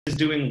Is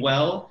doing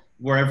well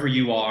wherever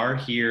you are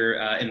here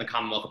in the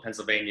Commonwealth of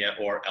Pennsylvania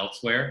or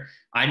elsewhere.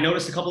 I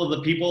noticed a couple of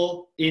the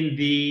people in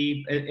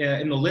the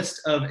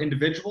list of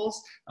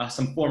individuals,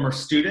 some former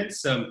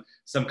students,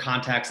 some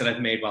contacts that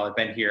I've made while I've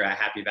been here at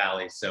Happy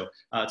Valley. So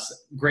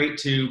it's great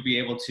to be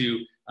able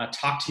to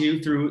talk to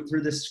you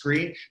through this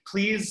screen.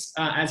 Please,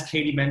 as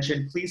Katie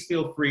mentioned, please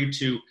feel free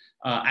to,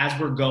 as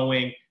we're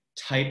going,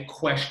 type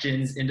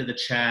questions into the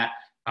chat.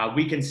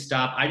 We can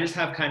stop. I just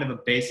have kind of a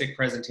basic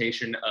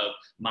presentation of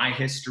my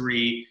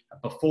history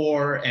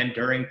before and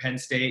during Penn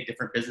State,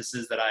 different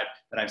businesses that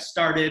I've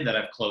started, that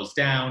I've closed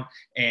down,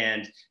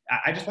 and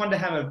I just wanted to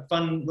have a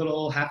fun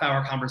little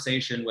half-hour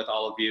conversation with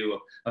all of you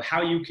of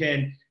how you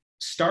can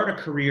start a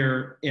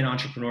career in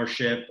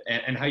entrepreneurship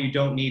and how you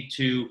don't need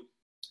to,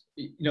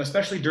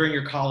 especially during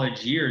your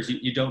college years,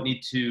 you don't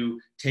need to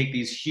take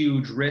these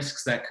huge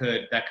risks that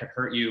could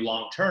hurt you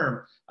long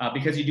term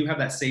because you do have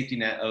that safety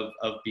net of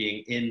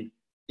being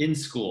in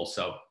school.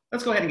 So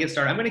let's go ahead and get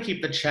started. I'm going to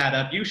keep the chat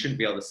up. You shouldn't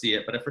be able to see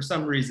it, but if for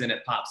some reason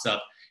it pops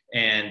up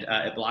and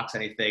it blocks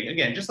anything,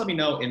 again, just let me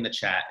know in the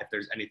chat if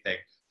there's anything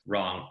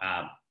wrong.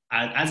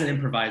 As an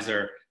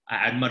improviser,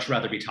 I'd much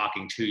rather be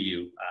talking to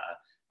you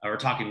or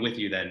talking with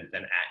you than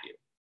at you.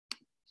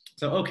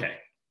 So, okay.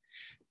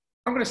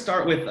 I'm going to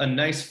start with a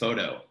nice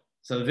photo.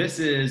 So this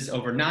is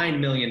over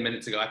 9 million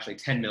minutes ago, actually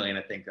 10 million,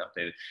 I think,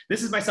 updated.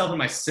 This is myself and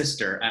my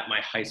sister at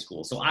my high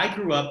school. So I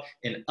grew up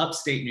in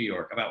upstate New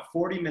York, about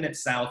 40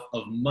 minutes south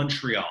of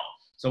Montreal.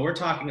 So we're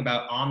talking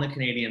about on the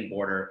Canadian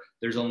border.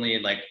 There's only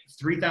like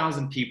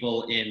 3,000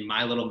 people in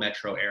my little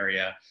metro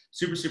area,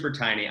 super, super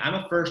tiny. I'm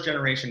a first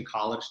generation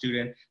college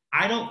student.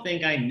 I don't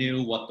think I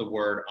knew what the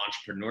word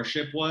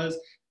entrepreneurship was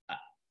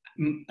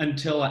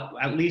until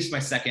at least my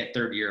second,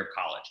 third year of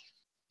college.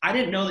 I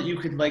didn't know that you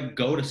could like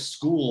go to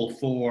school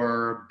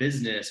for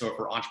business or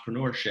for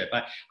entrepreneurship.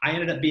 I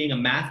ended up being a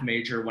math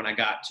major when I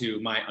got to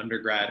my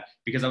undergrad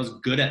because I was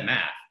good at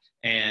math.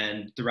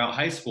 And throughout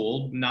high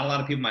school, not a lot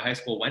of people in my high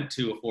school went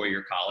to a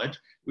four-year college.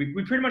 We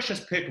pretty much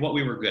just picked what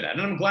we were good at.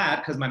 And I'm glad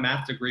because my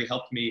math degree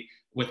helped me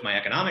with my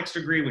economics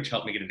degree, which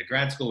helped me get into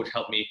grad school, which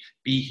helped me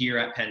be here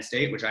at Penn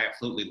State, which I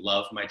absolutely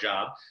love my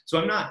job. So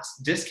I'm not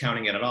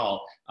discounting it at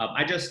all.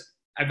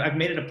 I've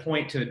made it a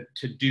point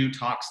to do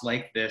talks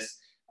like this,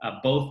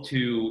 both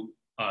to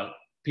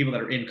people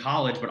that are in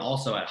college, but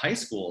also at high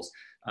schools,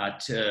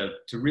 to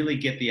really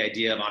get the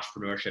idea of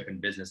entrepreneurship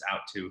and business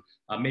out to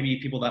maybe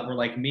people that were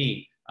like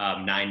me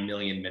 9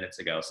 million minutes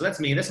ago. So that's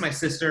me. This is my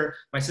sister.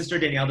 My sister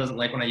Danielle doesn't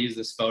like when I use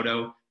this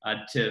photo.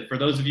 For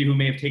those of you who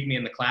may have taken me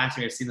in the class,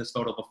 you may have seen this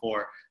photo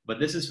before,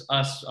 but this is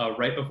us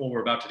right before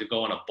we're about to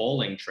go on a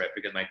bowling trip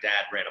because my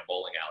dad ran a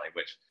bowling alley,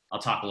 which I'll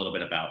talk a little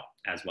bit about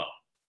as well.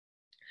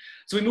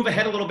 So we move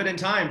ahead a little bit in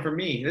time for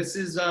me. This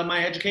is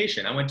my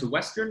education. I went to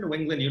Western New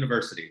England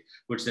University,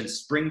 which is in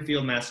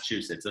Springfield,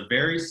 Massachusetts, a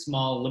very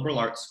small liberal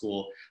arts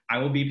school. I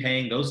will be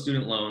paying those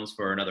student loans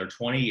for another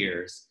 20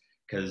 years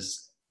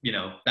because,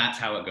 that's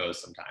how it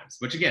goes sometimes.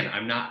 Which again,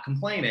 I'm not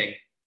complaining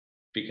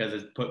because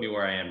it's put me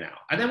where I am now.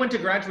 I then went to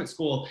graduate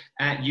school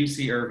at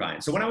UC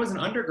Irvine. So when I was an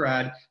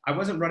undergrad, I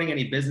wasn't running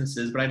any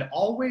businesses, but I've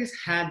always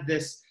had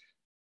this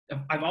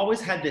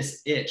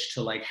itch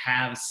to like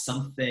have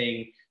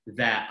something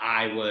that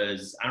I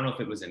don't know if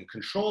it was in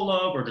control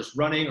of or just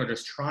running or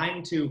just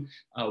trying to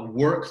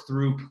work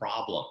through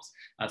problems.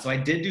 So I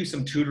did do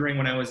some tutoring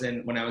when I was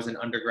in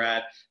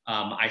undergrad.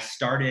 I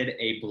started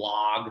a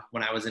blog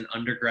when I was in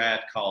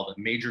undergrad called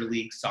Major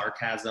League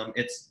Sarcasm.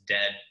 It's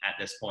dead at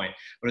this point,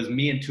 but it was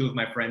me and two of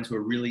my friends who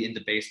were really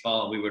into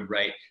baseball, and we would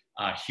write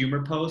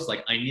humor posts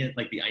like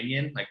The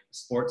Onion, like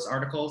sports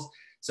articles.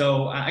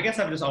 So I guess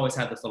I've just always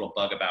had this little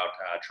bug about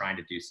trying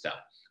to do stuff.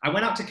 I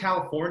went out to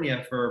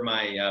California for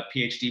my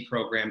PhD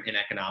program in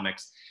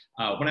economics.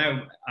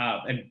 And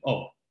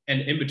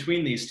in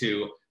between these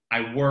two,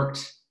 I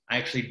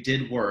actually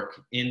did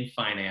work in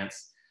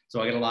finance.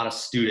 So I get a lot of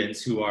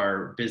students who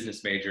are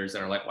business majors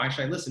and are like, why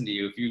should I listen to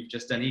you if you've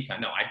just done econ?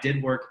 No, I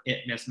did work at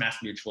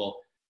MassMutual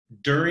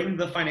during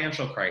the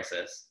financial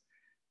crisis.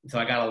 So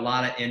I got a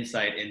lot of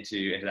insight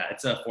into that.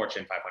 It's a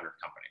Fortune 500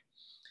 company.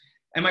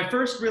 And my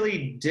first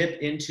really dip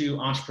into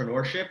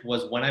entrepreneurship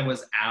was when I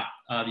was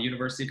at the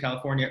University of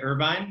California,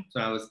 Irvine.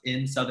 So I was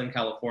in Southern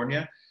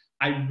California.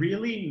 I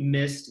really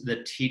missed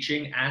the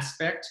teaching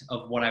aspect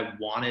of what I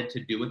wanted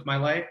to do with my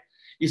life.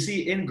 You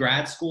see, in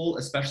grad school,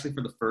 especially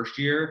for the first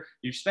year,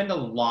 you spend a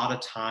lot of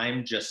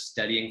time just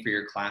studying for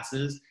your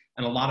classes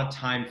and a lot of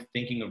time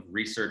thinking of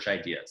research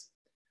ideas.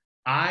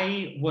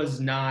 I was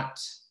not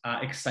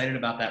excited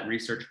about that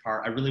research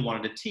part. I really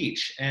wanted to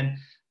teach. And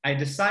I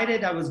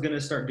decided I was going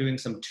to start doing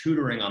some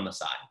tutoring on the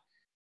side.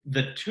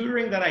 The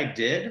tutoring that I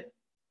did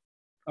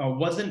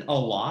wasn't a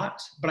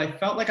lot, but I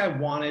felt like I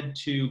wanted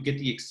to get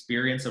the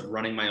experience of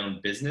running my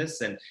own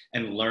business and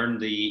learn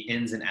the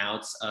ins and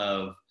outs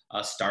of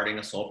starting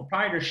a sole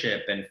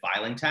proprietorship and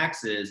filing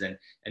taxes and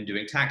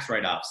doing tax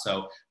write-offs.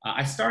 So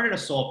I started a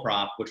sole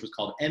prop, which was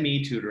called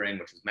ME tutoring,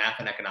 which was math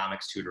and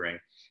economics tutoring,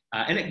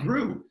 and it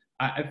grew.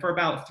 For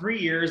about 3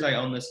 years, I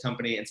owned this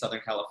company in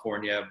Southern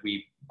California.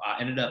 We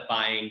ended up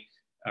buying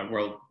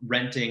we're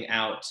renting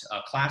out a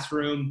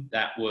classroom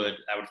that would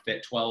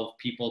fit 12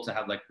 people to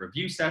have like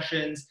review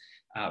sessions.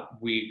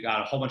 We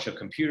got a whole bunch of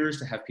computers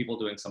to have people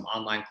doing some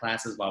online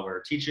classes while we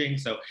were teaching.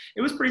 So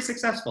it was pretty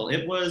successful.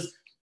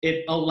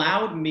 It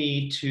allowed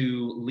me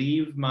to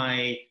leave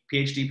my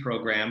PhD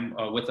program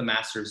with a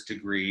master's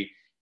degree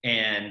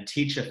and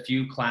teach a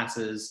few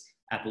classes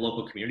at the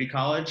local community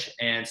college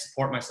and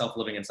support myself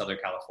living in Southern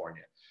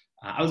California.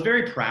 I was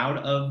very proud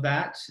of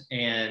that,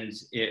 and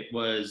it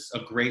was a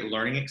great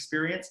learning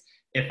experience.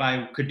 If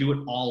I could do it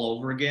all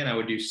over again, I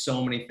would do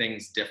so many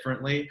things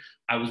differently.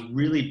 I was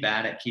really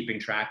bad at keeping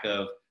track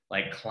of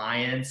like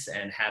clients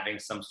and having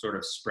some sort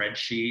of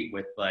spreadsheet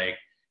with like,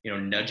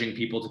 nudging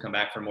people to come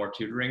back for more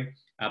tutoring.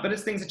 But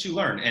it's things that you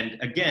learn.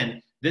 And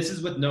again, this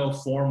is with no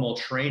formal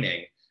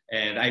training.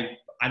 And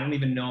I don't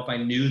even know if I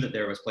knew that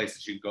there was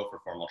places you could go for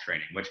formal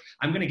training, which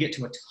I'm going to get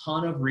to a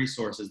ton of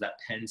resources that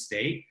Penn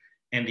State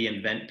and the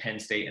Invent Penn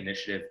State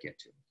initiative get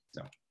to.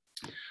 So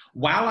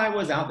while I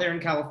was out there in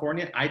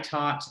California, I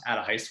taught at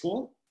a high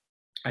school,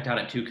 I taught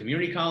at 2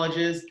 community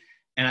colleges,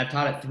 and I've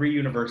taught at 3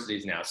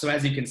 universities now. So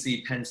as you can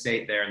see, Penn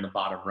State there in the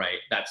bottom right,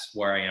 that's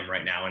where I am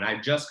right now. And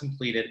I've just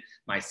completed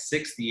my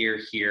 6th year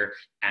here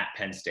at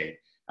Penn State.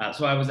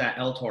 So I was at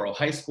El Toro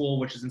High School,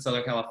 which is in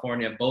Southern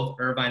California, both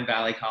Irvine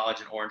Valley College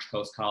and Orange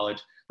Coast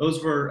College.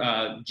 Those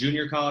were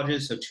junior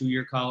colleges, so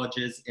 2-year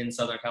colleges in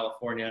Southern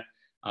California,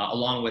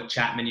 along with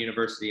Chapman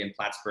University and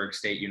Plattsburgh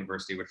State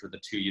University, which were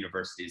the 2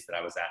 universities that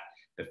I was at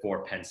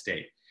before Penn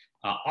State.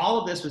 All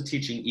of this was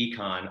teaching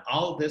econ.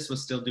 All of this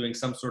was still doing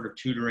some sort of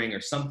tutoring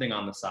or something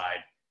on the side.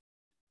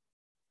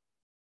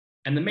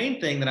 And the main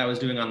thing that I was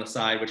doing on the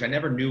side, which I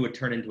never knew would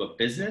turn into a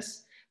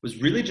business, was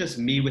really just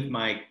me with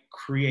my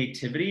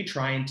creativity,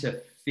 trying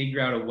to figure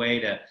out a way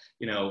to,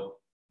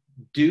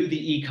 do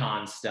the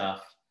econ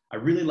stuff. I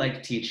really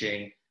liked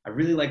teaching. I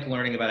really liked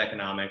learning about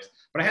economics,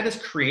 but I had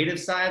this creative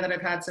side that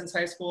I've had since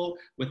high school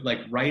with like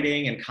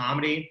writing and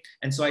comedy.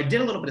 And so I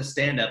did a little bit of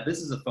stand-up. This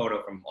is a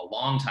photo from a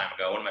long time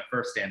ago, one of my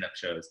first stand-up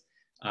shows.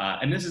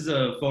 And this is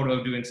a photo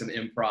of doing some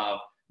improv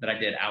that I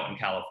did out in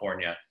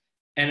California.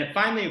 And it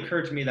finally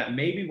occurred to me that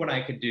maybe what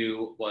I could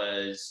do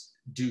was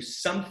do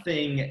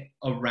something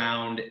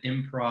around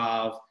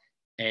improv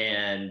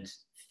and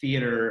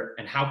theater,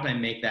 and how can I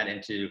make that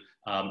into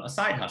a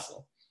side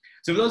hustle?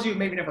 So for those of you who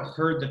maybe never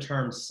heard the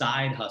term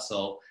side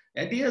hustle,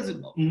 the idea is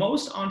that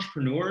most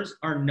entrepreneurs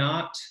are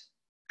not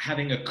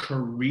having a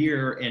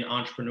career in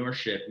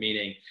entrepreneurship,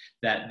 meaning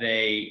that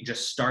they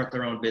just start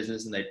their own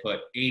business and they put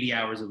 80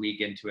 hours a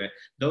week into it.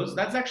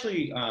 That's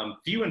actually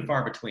few and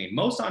far between.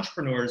 Most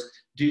entrepreneurs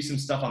do some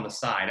stuff on the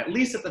side, at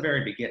least at the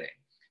very beginning,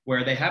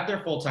 where they have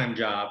their full-time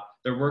job,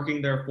 they're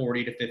working their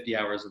 40 to 50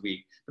 hours a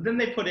week, but then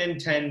they put in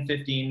 10,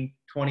 15,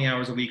 20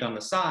 hours a week on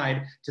the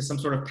side to some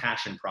sort of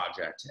passion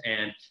project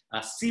and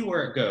see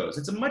where it goes.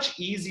 It's a much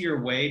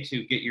easier way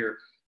to get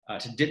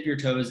to dip your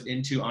toes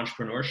into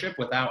entrepreneurship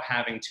without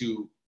having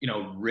to,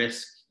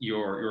 risk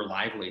your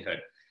livelihood.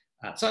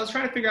 So I was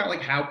trying to figure out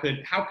like, how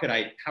could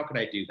I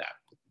do that?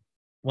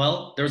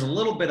 Well, there was a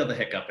little bit of a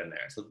hiccup in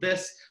there. So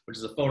this, which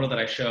is a photo that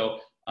I show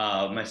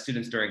my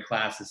students during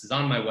class, this is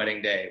on my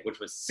wedding day, which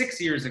was 6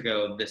 years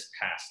ago this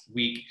past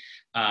week,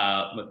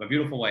 with my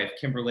beautiful wife,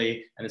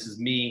 Kimberly, and this is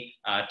me,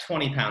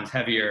 20 pounds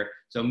heavier.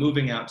 So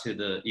moving out to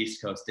the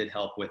East Coast did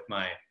help with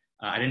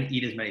I didn't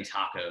eat as many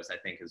tacos, I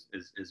think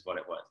is what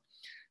it was.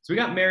 So we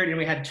got married and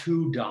we had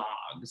 2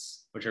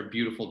 dogs, which are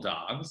beautiful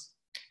dogs.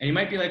 And you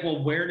might be like,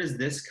 well, where does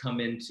this come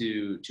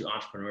into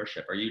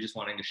entrepreneurship? Are you just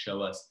wanting to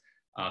show us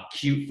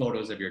cute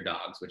photos of your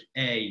dogs? Which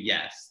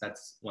yes,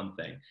 that's one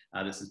thing.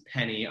 This is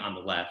Penny on the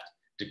left,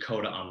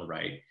 Dakota on the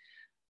right.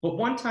 But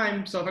one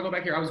time, so if I go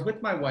back here, I was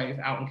with my wife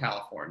out in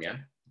California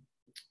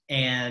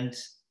and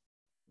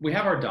we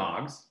have our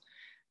dogs.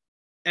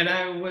 And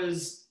I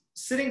was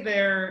sitting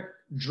there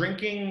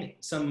drinking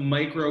some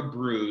micro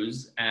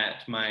brews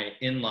at my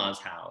in-laws'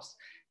 house,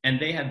 and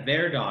they had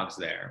their dogs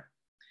there.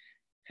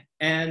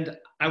 And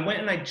I went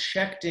and I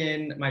checked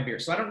in my beer.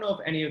 So I don't know if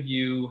any of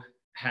you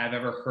have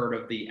ever heard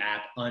of the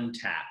app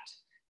Untapped.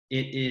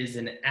 It is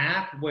an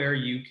app where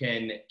you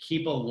can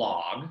keep a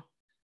log.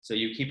 So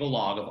you keep a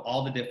log of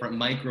all the different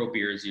micro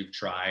beers you've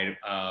tried,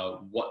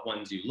 what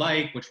ones you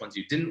like, which ones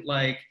you didn't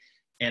like,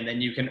 and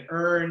then you can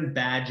earn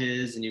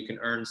badges and you can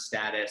earn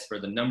status for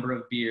the number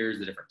of beers,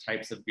 the different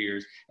types of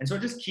beers. And so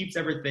it just keeps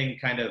everything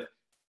kind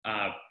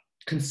of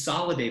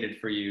consolidated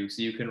for you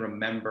so you can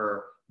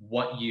remember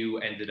what you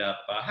ended up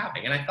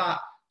having. And I thought,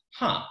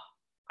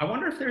 I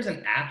wonder if there's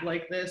an app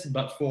like this,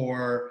 but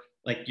for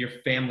like your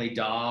family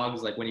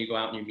dogs, like when you go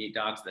out and you meet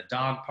dogs at the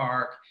dog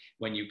park,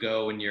 when you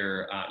go and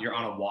you're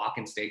on a walk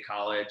in State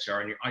College,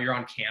 or you're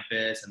on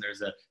campus and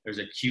there's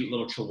a cute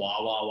little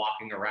chihuahua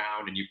walking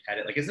around and you pet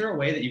it. Like, is there a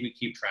way that you could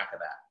keep track of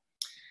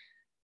that?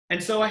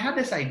 And so I had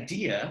this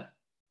idea,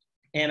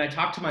 and I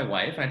talked to my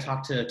wife and I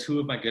talked to 2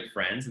 of my good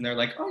friends, and they're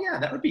like, oh yeah,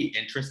 that would be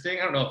interesting.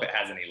 I don't know if it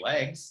has any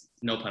legs,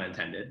 no pun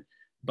intended,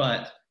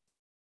 but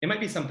it might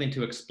be something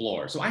to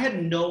explore. So I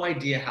had no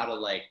idea how to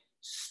like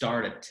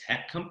start a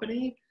tech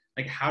company.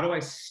 like, how do I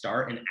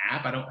start an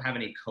app? I don't have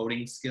any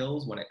coding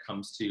skills when it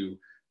comes to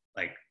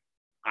like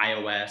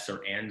iOS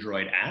or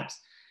Android apps.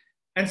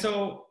 And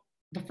so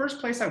the first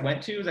place I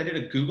went to is I did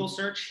a Google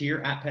search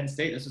here at Penn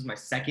State. This was my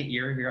second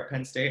year here at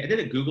Penn State. I did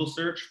a Google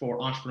search for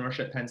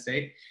entrepreneurship Penn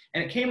State,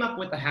 and it came up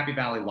with the Happy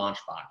Valley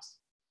Launchbox.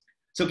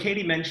 So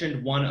Katie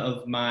mentioned one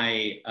of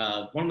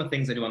the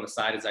things I do on the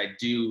side is I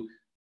do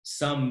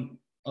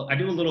a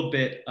little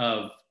bit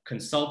of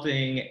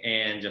consulting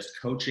and just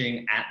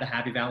coaching at the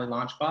Happy Valley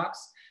Launchbox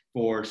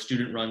for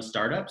student-run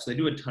startups. They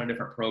do a ton of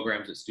different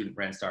programs with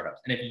student-run startups.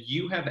 And if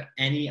you have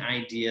any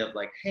idea of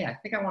like, hey, I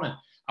think I want to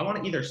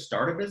either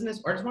start a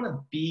business or I just want to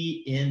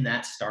be in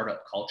that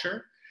startup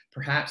culture.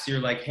 Perhaps you're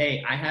like,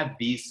 hey, I have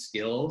these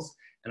skills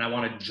and I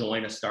want to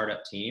join a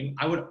startup team.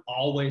 I would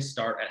always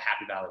start at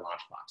Happy Valley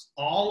Launchbox.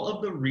 All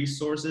of the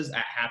resources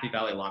at Happy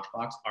Valley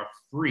Launchbox are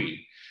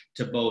free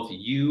to both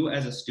you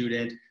as a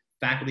student,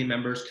 faculty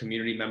members,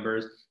 community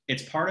members.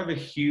 It's part of a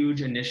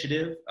huge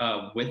initiative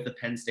with the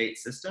Penn State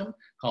system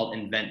called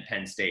Invent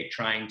Penn State,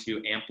 trying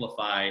to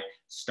amplify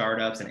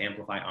startups and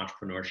amplify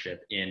entrepreneurship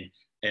in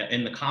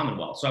the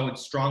Commonwealth. So I would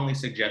strongly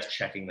suggest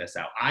checking this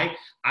out. I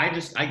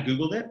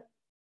Googled it,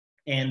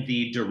 and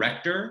the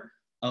director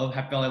of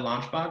Happy Valley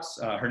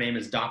Launchbox, her name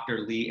is Dr.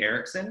 Lee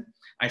Erickson.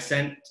 I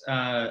sent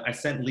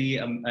Lee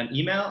an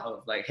email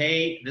of like,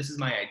 hey, this is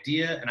my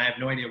idea, and I have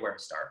no idea where to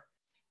start.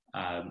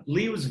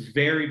 Lee was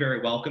very,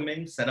 very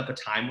welcoming, set up a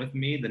time with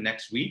me the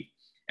next week,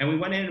 and we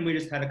went in and we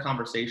just had a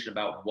conversation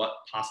about what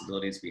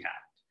possibilities we had.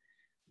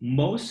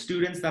 Most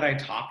students that I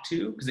talk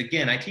to, because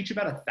again, I teach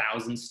about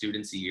 1,000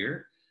 students a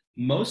year,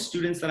 most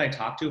students that I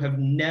talk to have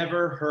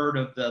never heard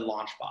of the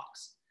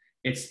Launchbox.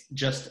 It's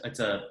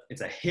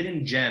a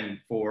hidden gem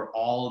for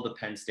all of the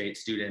Penn State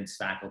students,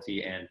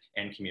 faculty, and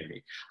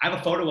community. I have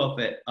a photo of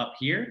it up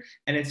here,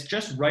 and it's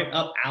just right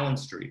up Allen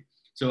Street.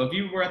 So if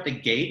you're at the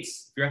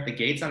gates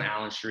on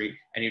Allen Street,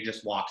 and you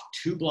just walk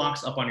 2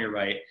 blocks up on your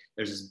right,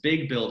 there's this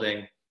big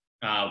building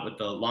with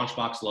the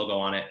Launchbox logo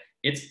on it.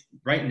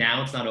 Right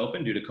now it's not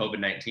open due to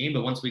COVID-19,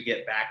 but once we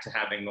get back to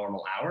having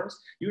normal hours,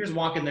 you can just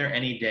walk in there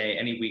any day,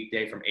 any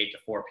weekday from 8 to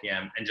 4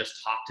 p.m. and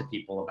just talk to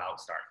people about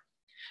starting.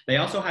 They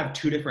also have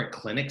 2 different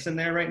clinics in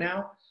there right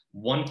now.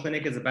 One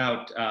clinic is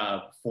about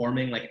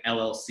forming like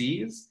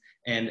LLCs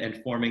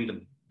and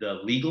forming the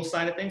legal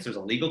side of things. There's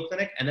a legal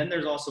clinic, and then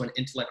there's also an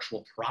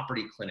intellectual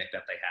property clinic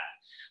that they have.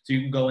 So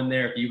you can go in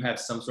there if you have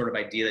some sort of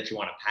idea that you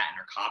want to patent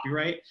or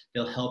copyright,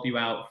 they'll help you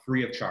out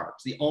free of charge.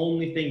 The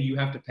only thing you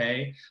have to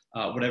pay,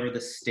 whatever the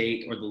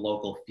state or the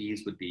local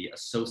fees would be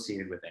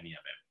associated with any of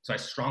it. So I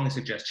strongly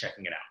suggest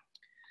checking it out.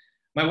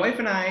 My wife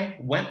and I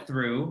went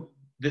through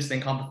this thing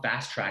called the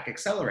Fast Track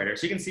Accelerator.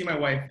 So you can see my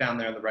wife down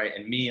there on the right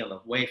and me on the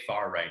way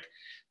far right.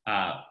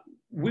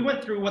 We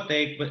went through what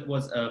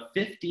was a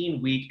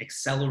 15-week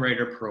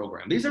accelerator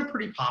program. These are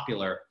pretty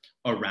popular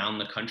around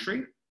the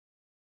country,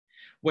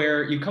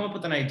 where you come up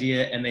with an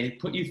idea and they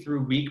put you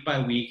through week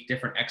by week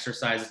different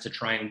exercises to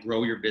try and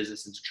grow your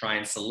business and to try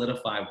and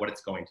solidify what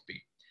it's going to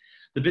be.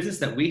 The business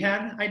that we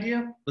had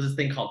idea was this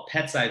thing called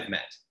Pets I've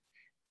Met.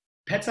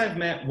 Pets I've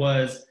Met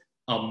was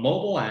a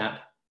mobile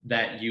app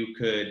that you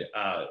could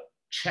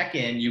check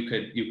in, you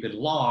could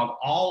log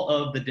all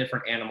of the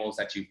different animals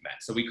that you've met.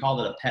 So we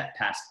called it a pet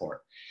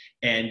passport.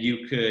 And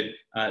you could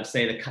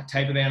say the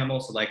type of animal.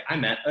 So like, I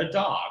met a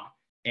dog,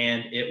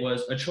 and it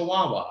was a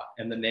Chihuahua,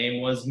 and the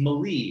name was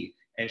Malie,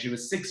 and she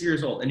was 6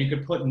 years old. And you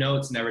could put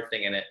notes and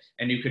everything in it,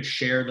 and you could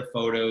share the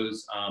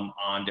photos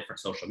on different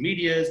social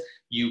medias.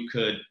 You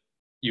could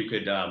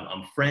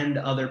friend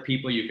other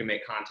people. You can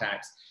make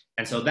contacts.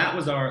 And so that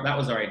was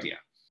our idea.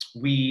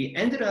 We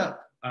ended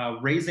up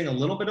raising a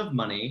little bit of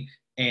money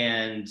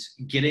and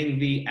getting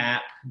the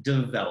app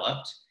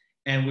developed.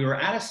 And we were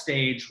at a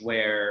stage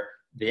where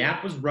the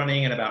app was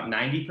running at about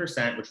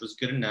 90%, which was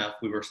good enough.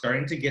 We were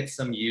starting to get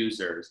some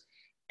users,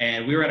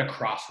 and we were at a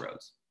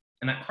crossroads.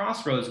 And that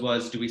crossroads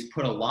was, do we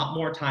put a lot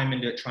more time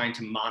into trying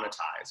to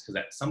monetize? Because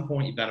at some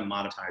point, you've got to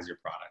monetize your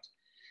product.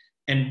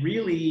 And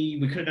really,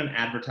 we could have done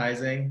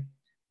advertising,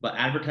 but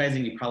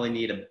advertising, you probably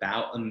need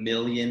about 1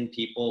 million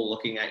people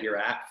looking at your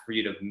app for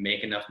you to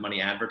make enough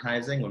money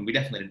advertising, when we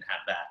definitely didn't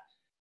have that.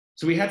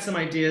 So we had some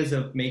ideas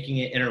of making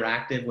it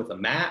interactive with a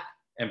map,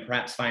 and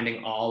perhaps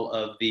finding all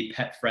of the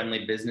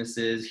pet-friendly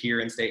businesses here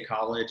in State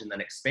College and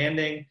then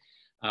expanding.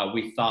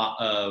 We thought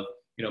of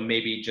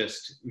maybe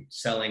just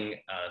selling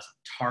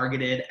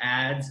targeted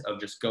ads of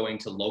just going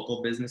to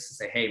local businesses,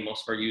 say, hey,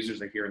 most of our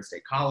users are here in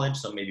State College,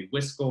 so maybe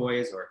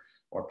Whiskoys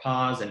or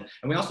Paws. And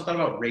we also thought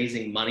about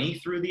raising money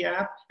through the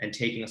app and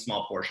taking a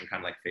small portion,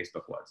 kind of like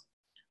Facebook was.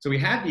 So we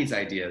had these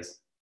ideas.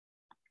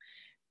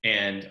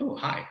 And, oh,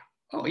 hi.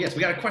 Oh, yes,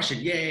 we got a question.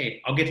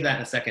 Yay. I'll get to that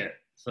in a second.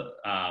 So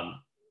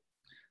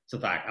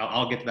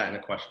I'll get to that in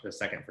a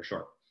second for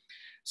sure.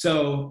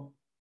 So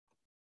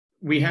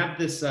we have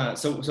this, so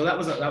that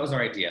was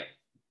our idea.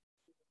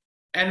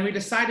 And we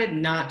decided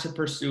not to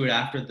pursue it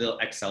after the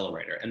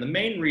accelerator. And the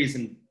main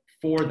reason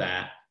for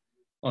that,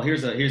 well,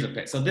 here's a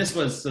pic. So this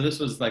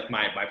was like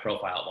my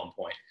profile at one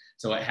point.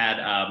 So it had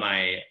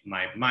my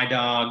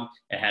dog,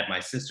 it had my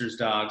sister's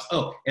dogs.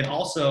 Oh, it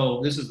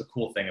also, this is the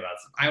cool thing about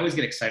this. I always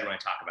get excited when I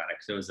talk about it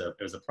because it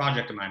was a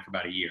project of mine for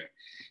about a year.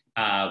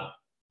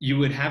 You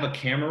would have a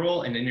camera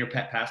roll, and in your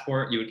pet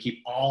passport, you would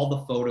keep all the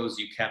photos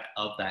you kept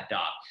of that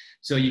dog.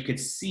 So you could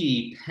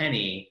see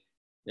Penny,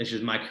 which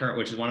is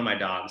one of my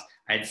dogs.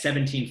 I had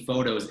 17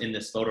 photos in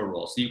this photo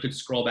roll. So you could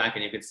scroll back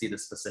and you could see the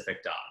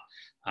specific dog,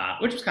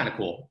 which was kind of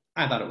cool.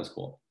 I thought it was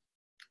cool.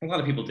 A lot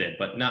of people did,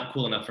 but not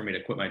cool enough for me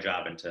to quit my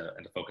job and to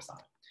focus on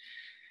it.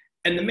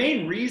 And the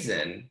main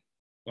reason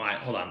why,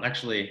 hold on,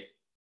 actually,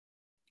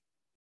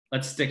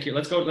 let's stick here.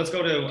 Let's go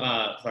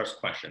to Clark's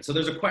question. So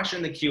there's a question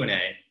in the Q&A,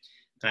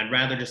 and I'd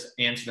rather just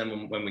answer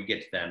them when we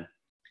get to them.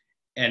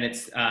 And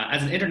it's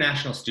as an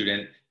international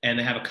student, and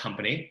they have a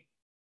company,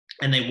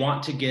 and they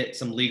want to get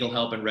some legal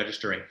help in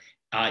registering.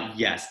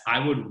 Yes, I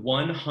would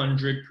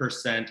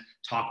 100%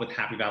 talk with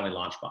Happy Valley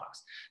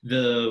Launchbox.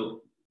 The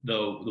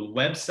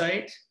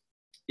website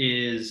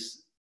is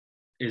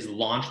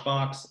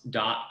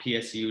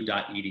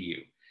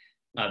launchbox.psu.edu.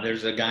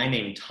 There's a guy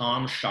named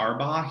Tom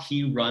Sharbaugh.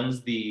 He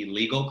runs the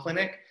legal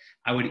clinic.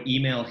 I would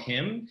email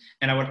him,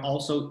 and I would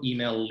also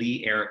email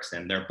Lee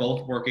Erickson. They're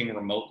both working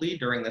remotely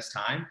during this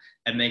time,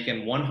 and they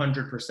can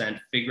 100%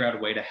 figure out a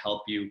way to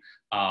help you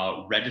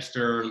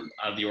register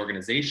the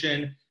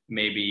organization.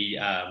 Maybe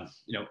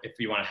if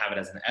you want to have it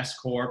as an S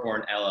corp or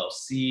an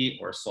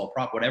LLC or a sole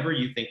prop, whatever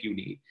you think you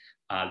need.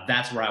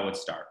 That's where I would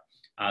start.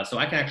 So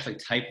I can actually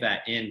type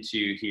that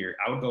into here.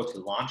 I would go to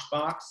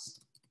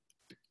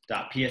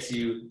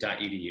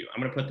launchbox.psu.edu.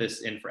 I'm going to put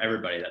this in for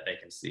everybody that they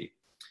can see.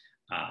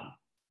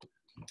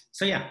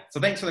 So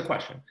thanks for the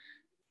question.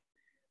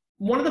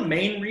 One of the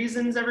main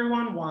reasons,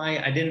 everyone,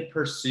 why I didn't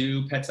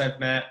pursue Pets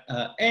I've Met,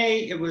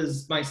 it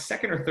was my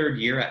second or third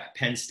year at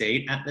Penn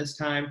State at this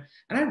time,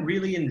 and I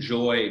really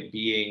enjoy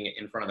being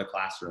in front of the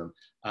classroom.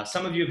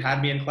 Some of you have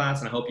had me in class,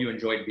 and I hope you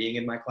enjoyed being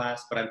in my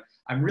class, but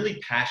I'm really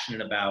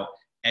passionate about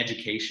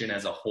education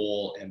as a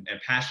whole, and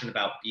passionate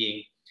about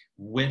being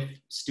with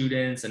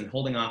students and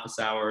holding office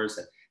hours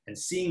and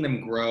seeing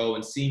them grow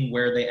and seeing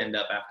where they end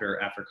up after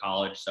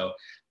college. So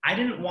I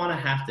didn't want to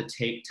have to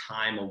take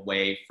time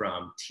away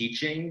from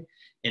teaching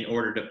in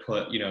order to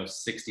put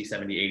 60,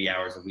 70, 80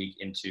 hours a week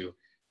into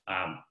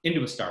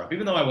a startup,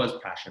 even though I was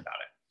passionate about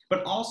it.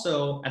 But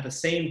also at the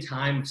same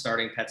time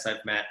starting Pets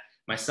I've Met,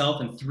 myself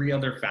and 3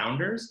 other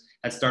founders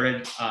had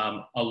started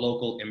a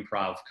local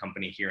improv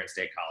company here in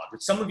State College,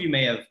 which some of you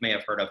may have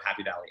heard of,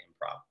 Happy Valley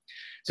Improv.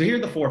 So here are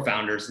the 4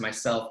 founders,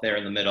 myself there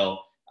in the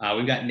middle.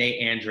 We've got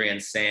Nate, Andrea,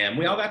 and Sam.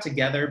 We all got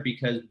together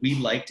because we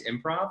liked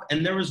improv,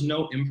 and there was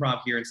no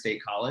improv here in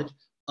State College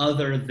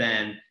other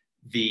than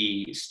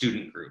the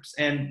student groups.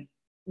 And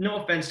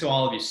no offense to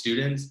all of you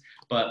students,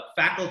 but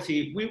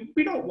faculty,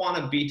 we don't want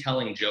to be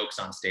telling jokes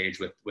on stage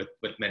with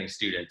many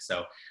students.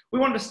 So we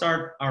wanted to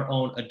start our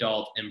own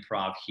adult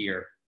improv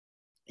here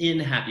in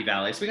Happy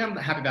Valley. So we got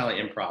the Happy Valley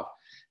Improv.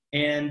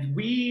 And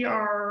we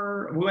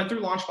went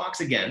through Launchbox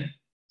again.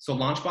 So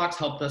Launchbox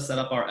helped us set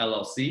up our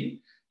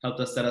LLC, helped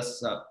us set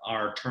us up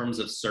our terms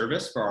of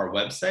service for our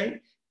website,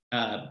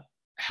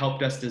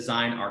 helped us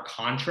design our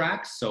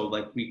contracts. So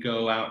like we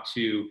go out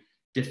to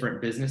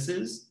different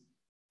businesses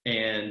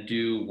and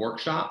do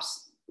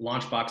workshops.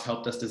 Launchbox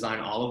helped us design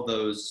all of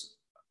those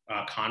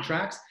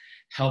contracts,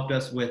 helped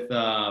us with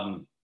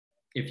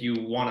if you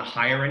want to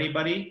hire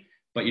anybody,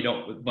 but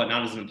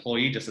not as an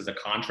employee, just as a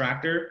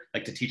contractor,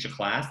 like to teach a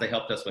class, they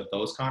helped us with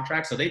those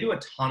contracts. So they do a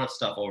ton of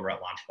stuff over at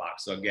Launchbox.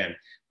 So again,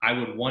 I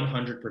would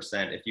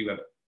 100%, if you have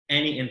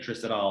any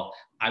interest at all,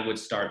 I would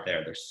start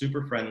there. They're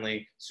super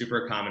friendly,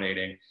 super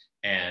accommodating,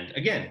 and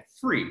again,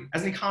 free.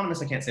 As an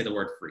economist, I can't say the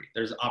word free.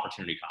 There's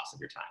opportunity cost of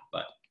your time,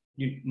 but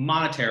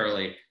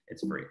monetarily,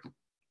 it's free.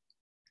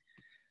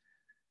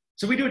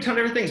 So we do a ton of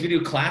different things. We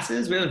do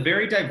classes. We have a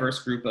very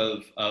diverse group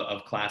of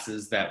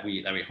classes that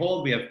we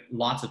hold. We have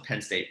lots of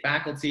Penn State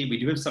faculty. We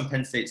do have some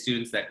Penn State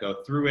students that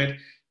go through it.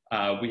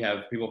 We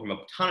have people from a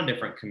ton of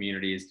different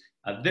communities.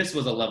 This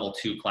was a level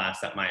 2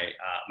 class that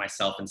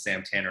myself and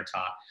Sam Tanner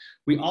taught.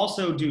 We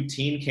also do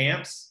teen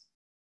camps,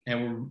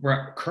 and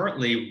we're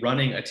currently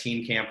running a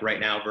teen camp right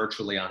now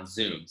virtually on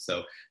Zoom.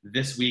 So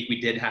this week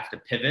we did have to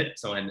pivot.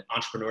 So in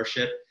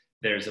entrepreneurship,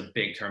 there's a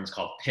big term, it's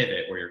called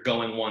pivot, where you're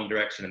going one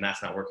direction and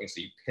that's not working,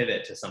 so you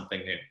pivot to something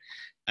new.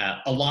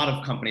 A lot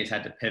of companies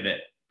had to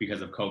pivot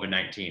because of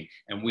COVID-19,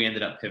 and we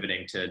ended up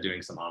pivoting to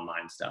doing some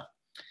online stuff.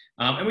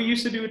 And we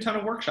used to do a ton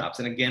of workshops,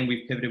 and again,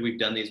 we've pivoted. We've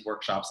done these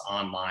workshops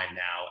online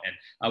now, and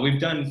we've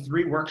done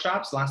 3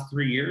 workshops the last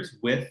 3 years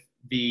with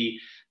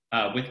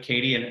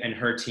Katie and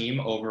her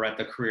team over at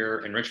the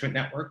Career Enrichment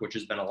Network, which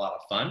has been a lot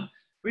of fun.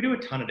 We do a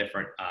ton of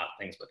different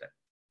things with it.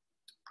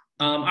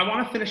 I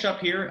want to finish up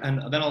here,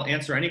 and then I'll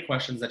answer any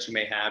questions that you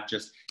may have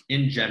just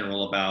in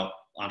general about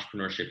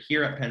entrepreneurship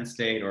here at Penn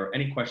State, or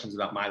any questions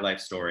about my life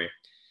story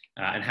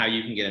and how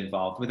you can get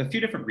involved with a few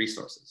different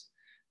resources.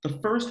 The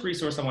first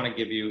resource I want to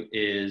give you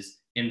is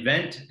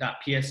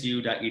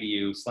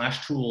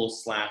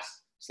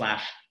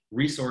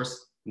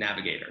invent.psu.edu/tools/resource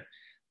navigator.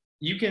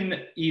 You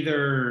can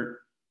either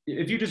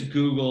if you just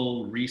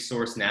Google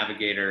Resource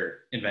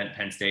Navigator Invent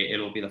Penn State,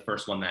 it'll be the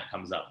first one that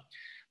comes up.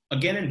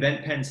 Again,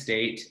 Invent Penn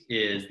State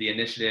is the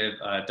initiative.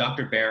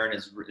 Dr. Barron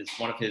is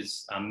one of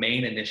his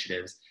main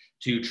initiatives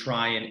to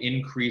try and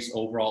increase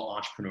overall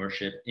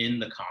entrepreneurship in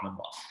the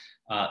Commonwealth.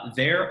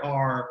 There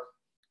are,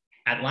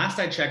 at last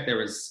I checked, there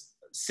was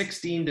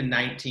 16 to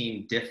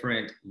 19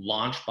 different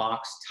Launchbox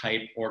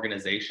type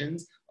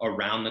organizations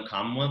around the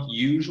Commonwealth,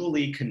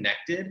 usually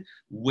connected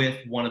with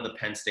one of the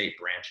Penn State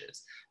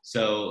branches.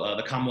 So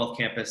the Commonwealth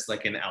campus,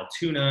 like in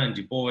Altoona and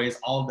Du Bois,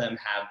 all of them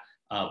have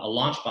a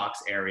Launchbox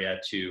area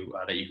that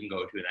you can go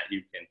to and that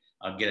you can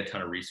get a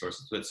ton of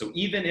resources with. So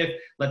even if,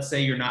 let's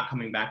say, you're not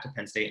coming back to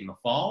Penn State in the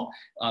fall,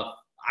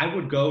 I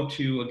would go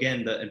to,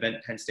 again, the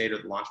Invent Penn State or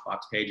the Launchbox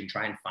page and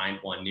try and find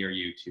one near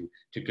you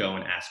to go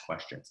and ask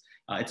questions.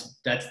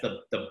 That's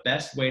the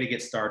best way to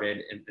get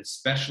started, and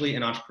especially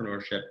in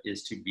entrepreneurship,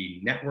 is to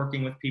be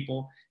networking with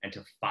people and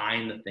to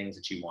find the things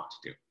that you want to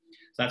do.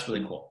 So that's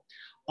really cool.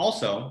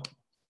 Also,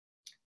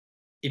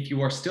 if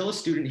you are still a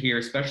student here,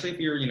 especially if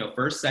you're,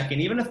 first,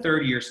 second, even a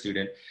third year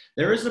student,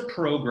 there is a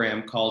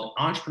program called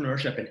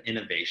Entrepreneurship and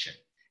Innovation.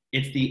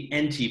 It's the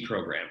NT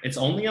program. It's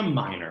only a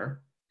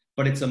minor,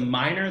 but it's a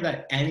minor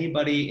that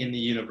anybody in the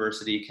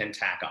university can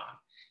tack on.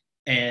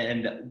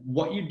 And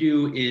what you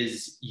do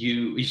is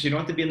you don't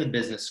have to be in the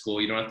business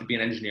school. You don't have to be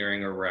in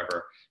engineering or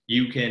wherever.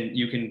 You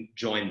can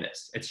join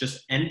this. It's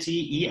just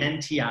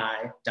enti.psu.edu.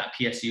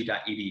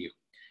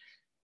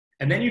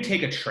 And then you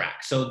take a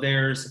track. So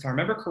there's, if I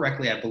remember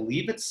correctly, I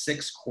believe it's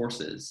 6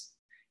 courses.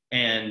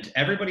 And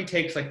everybody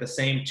takes like the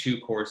same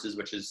 2 courses,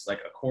 which is like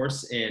a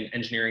course in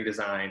engineering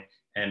design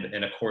and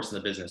a course in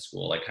the business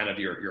school, like kind of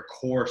your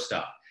core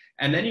stuff.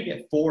 And then you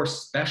get 4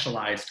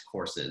 specialized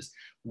courses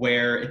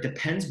where it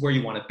depends where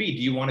you want to be.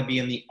 Do you want to be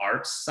in the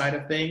arts side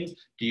of things?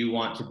 Do you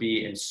want to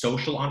be in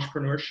social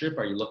entrepreneurship?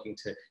 Are you looking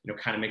to,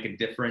 kind of make a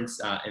difference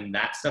in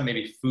that stuff?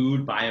 Maybe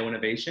food,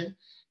 bio-innovation.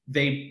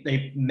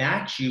 They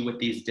match you with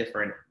these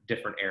different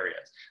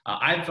areas.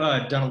 I've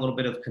done a little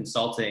bit of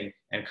consulting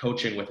and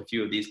coaching with a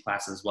few of these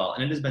classes as well,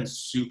 and it has been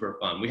super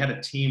fun. We had a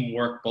team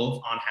work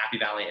both on Happy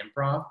Valley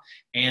Improv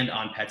and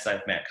on Pets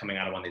I've Met coming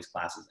out of one of these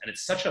classes, and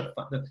it's such a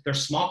fun, they're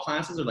small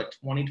classes, they're like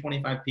 20,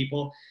 25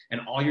 people,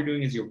 and all you're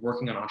doing is you're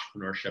working on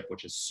entrepreneurship,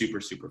 which is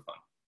super, super fun.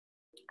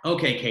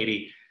 Okay,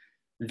 Katie,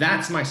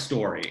 that's my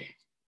story.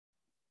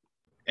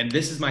 And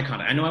this is my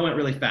content. I know I went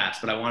really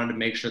fast, but I wanted to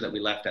make sure that we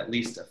left at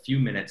least a few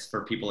minutes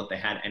for people if they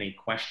had any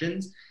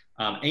questions.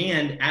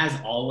 And as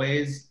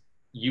always,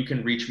 you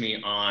can reach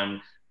me on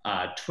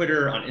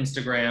Twitter, on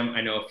Instagram.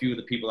 I know a few of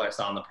the people that I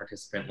saw on the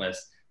participant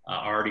list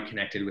are already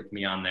connected with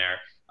me on there.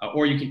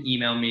 Or you can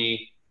email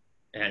me.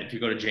 And if you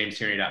go to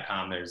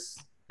jamestierney.com, there's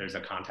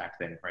a contact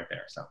thing right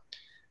there. So,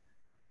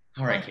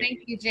 all right. Well,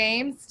 thank you,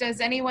 James.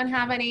 Does anyone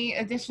have any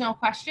additional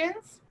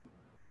questions?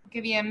 I'll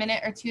give you a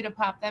minute or two to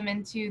pop them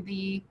into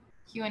the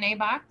Q&A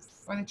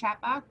box or the chat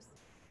box.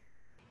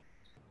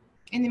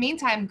 In the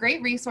meantime,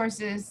 great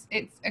resources.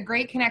 It's a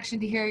great connection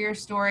to hear your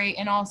story,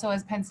 and also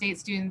as Penn State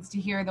students to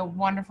hear the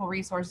wonderful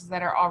resources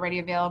that are already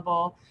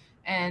available.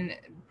 And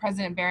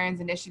President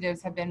Barron's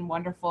initiatives have been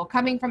wonderful.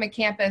 Coming from a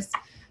campus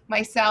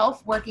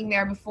myself, working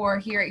there before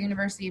here at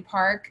University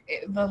Park,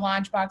 the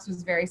Launchbox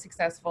was very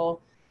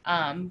successful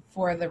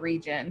for the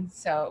region.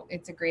 So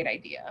it's a great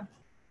idea.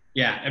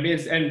 Yeah, I mean,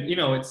 it's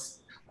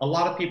a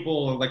lot of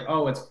people are like,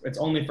 oh, it's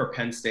only for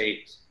Penn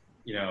State,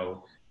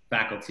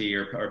 faculty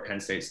or Penn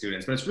State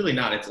students, but it's really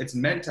not. It's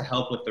meant to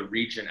help with the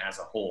region as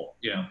a whole,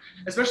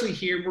 especially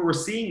here where we're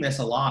seeing this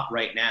a lot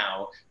right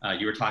now.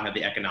 You were talking about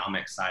the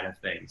economic side of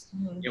things.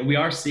 Mm-hmm. We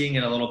are seeing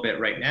it a little bit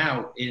right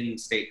now in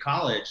State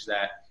College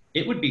that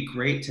it would be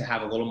great to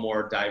have a little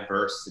more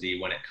diversity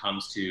when it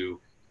comes to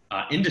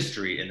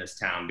industry in this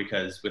town,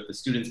 because with the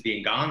students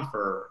being gone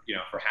for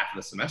half of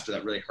the semester,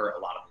 that really hurt a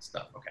lot of the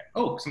stuff. Okay.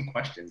 Oh, some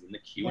questions in the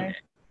Q&A.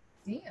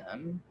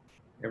 Damn.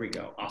 There we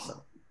go.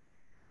 Awesome.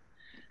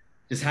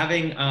 Does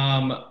having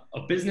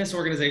a business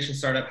organization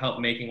startup help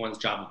making one's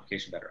job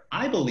application better?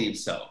 I believe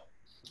so.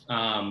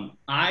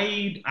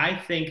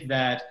 I think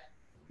that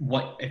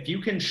if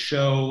you can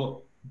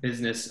show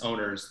business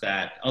owners,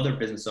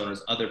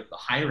 other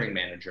hiring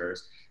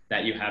managers,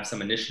 that you have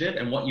some initiative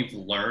and what you've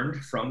learned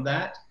from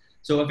that.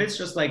 So if it's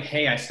just like,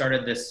 hey, I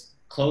started this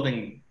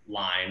clothing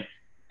line,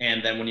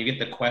 and then when you get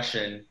the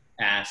question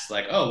asked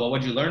like, oh, well,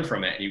 what'd you learn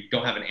from it? And you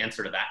don't have an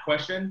answer to that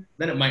question,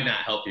 then it might not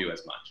help you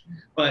as much.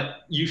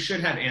 But you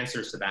should have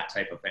answers to that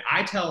type of thing.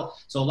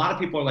 So a lot of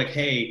people are like,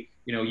 hey,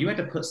 you had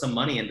to put some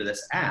money into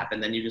this app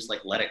and then you just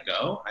like let it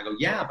go. I go,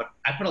 yeah, but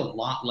I put a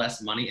lot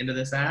less money into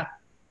this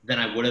app than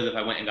I would have if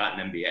I went and got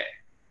an MBA.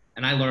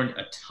 And I learned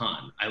a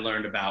ton. I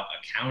learned about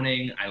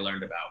accounting. I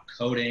learned about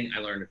coding. I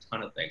learned a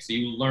ton of things. So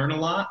you learn a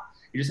lot.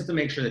 You just have to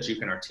make sure that you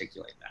can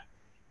articulate that.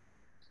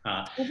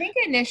 I think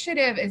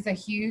initiative is a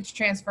huge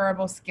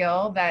transferable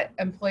skill that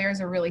employers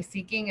are really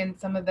seeking, and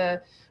some of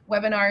the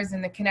webinars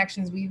and the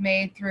connections we've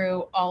made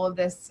through all of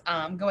this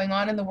going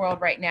on in the world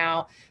right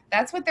now,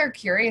 that's what they're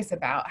curious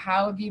about.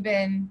 How have you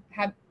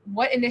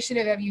what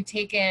initiative have you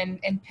taken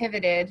and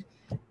pivoted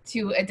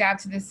to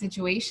adapt to this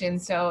situation.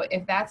 So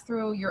if that's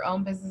through your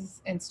own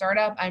business and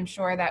startup, I'm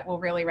sure that will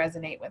really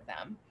resonate with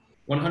them.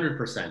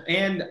 100%.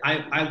 And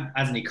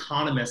as an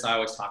economist, I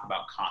always talk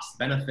about cost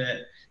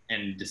benefit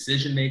and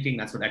decision making.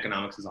 That's what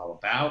economics is all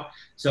about.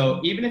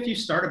 So even if you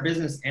start a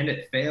business and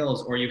it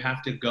fails, or you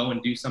have to go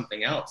and do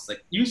something else,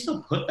 like you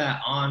still put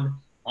that on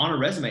a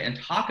resume and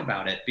talk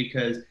about it,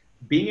 because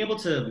being able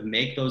to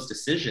make those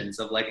decisions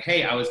of like,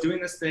 hey, I was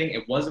doing this thing,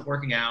 it wasn't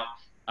working out,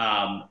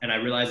 and I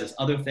realized this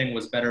other thing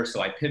was better,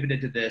 so I pivoted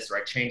to this, or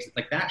I changed it.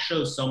 Like that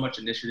shows so much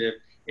initiative.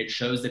 It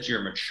shows that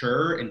you're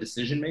mature in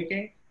decision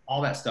making. All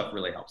that stuff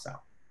really helps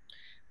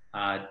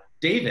out.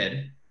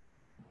 David,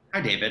 hi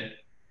David.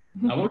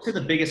 What would say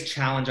the biggest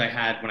challenge I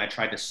had when I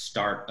tried to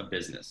start a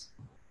business?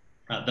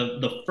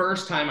 The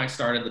first time I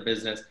started the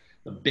business,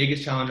 the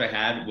biggest challenge I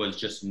had was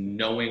just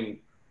knowing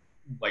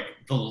like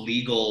the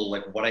legal,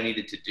 like what I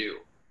needed to do.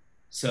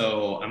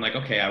 So I'm like,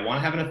 okay, I want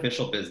to have an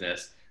official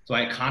business. So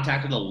I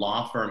contacted a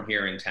law firm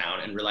here in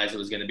town and realized it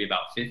was going to be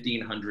about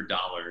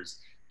 $1,500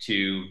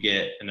 to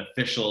get an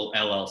official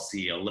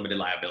LLC, a limited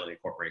liability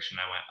corporation.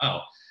 I went,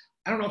 oh,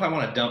 I don't know if I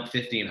want to dump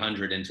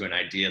 1,500 into an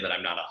idea that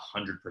I'm not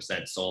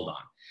 100% sold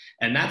on.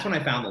 And that's when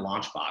I found the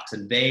Launchbox,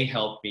 and they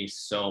helped me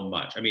so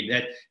much. I mean,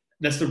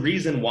 that's the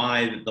reason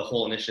why the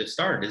whole initiative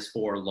started, is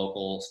for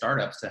local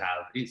startups to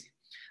have it easy.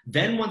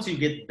 Then once you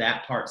get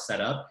that part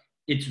set up,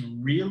 it's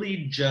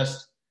really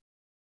just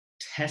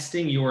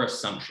testing your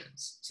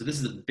assumptions. So this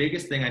is the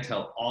biggest thing I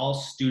tell all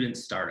student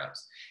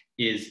startups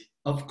is,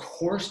 of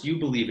course you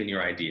believe in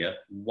your idea.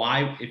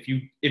 Why, if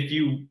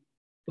you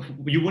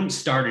wouldn't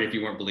start it if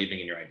you weren't believing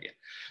in your idea.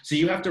 So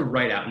you have to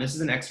write out, and this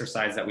is an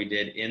exercise that we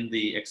did in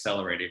the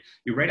accelerator.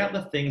 You write out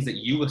the things that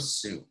you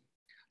assume.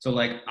 So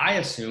like, I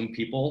assume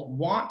people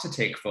want to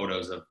take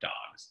photos of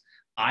dogs.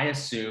 I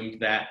assumed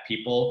that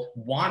people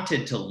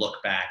wanted to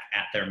look back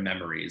at their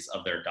memories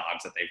of their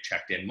dogs that they've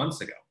checked in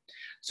months ago.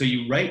 So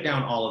you write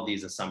down all of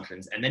these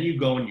assumptions, and then you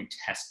go and you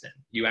test them.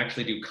 You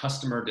actually do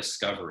customer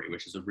discovery,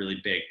 which is a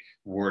really big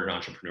word in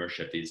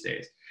entrepreneurship these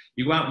days.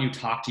 You go out and you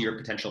talk to your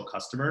potential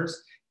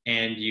customers,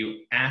 and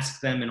you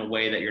ask them in a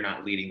way that you're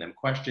not leading them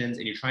questions,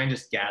 and you try and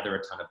just gather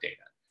a ton of data.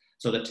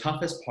 So the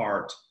toughest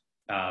part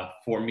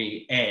for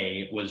me,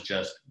 was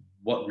just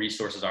what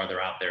resources are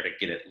there out there to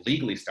get it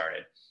legally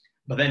started.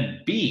 But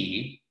then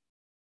B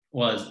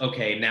was,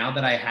 okay, now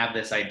that I have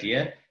this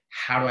idea,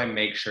 how do I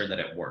make sure that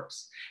it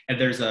works? And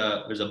there's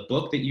a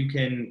book that you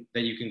can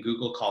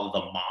Google called the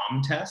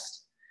Mom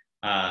Test.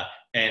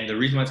 And the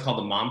reason why it's called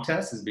the Mom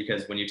Test is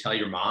because when you tell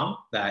your mom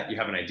that you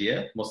have an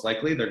idea, most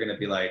likely they're going to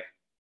be like,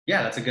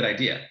 yeah, that's a good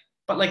idea.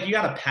 But like, you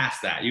got to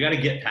pass that. You got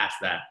to get past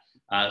that.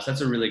 So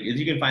that's a really good,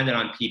 you can find that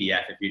on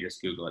PDF if you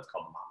just Google it. It's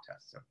called the Mom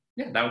Test. So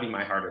yeah, that would be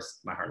my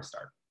hardest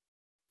start.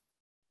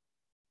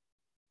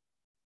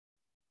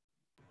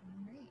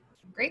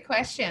 Great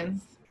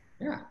questions.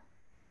 Yeah.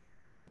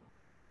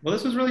 Well,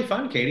 this was really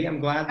fun, Katie. I'm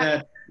glad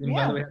that we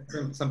had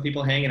some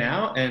people hanging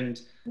out, and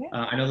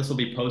I know this will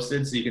be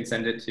posted, so you can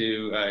send it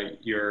to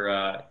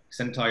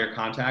send it to all your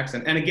contacts.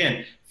 And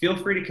again, feel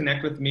free to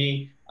connect with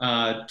me,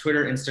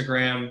 Twitter,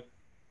 Instagram.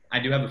 I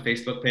do have a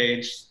Facebook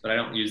page, but I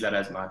don't use that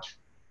as much.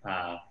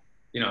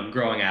 I'm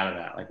growing out of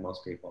that, like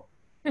most people.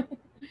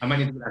 I might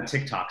need to be on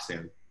TikTok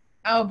soon.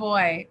 Oh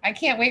boy, I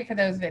can't wait for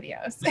those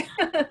videos.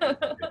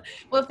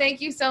 Well,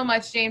 thank you so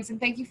much, James, and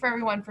thank you for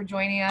everyone for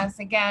joining us.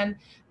 Again,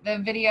 the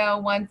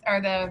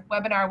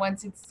webinar,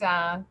 once it's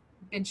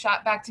been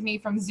shot back to me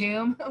from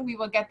Zoom, we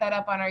will get that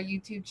up on our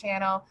YouTube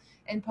channel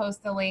and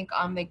post the link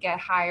on the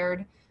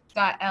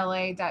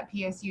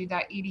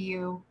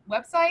gethired.la.psu.edu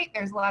website.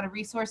 There's a lot of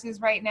resources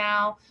right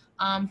now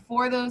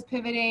for those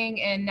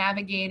pivoting and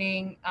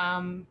navigating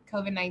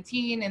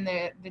COVID-19 and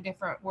the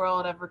different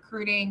world of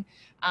recruiting.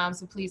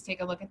 So please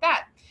take a look at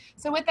that.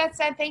 So with that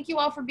said, thank you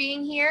all for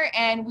being here,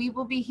 and we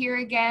will be here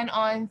again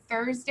on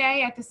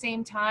Thursday at the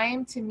same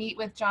time to meet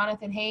with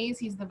Jonathan Hayes.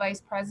 He's the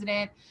Vice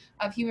President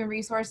of Human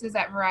Resources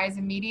at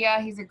Verizon Media.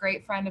 He's a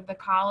great friend of the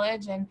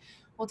college, and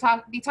we'll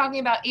be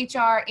talking about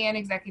HR and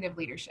executive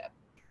leadership.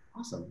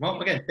 Awesome. Well,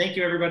 again, thank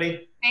you,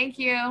 everybody. Thank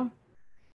you.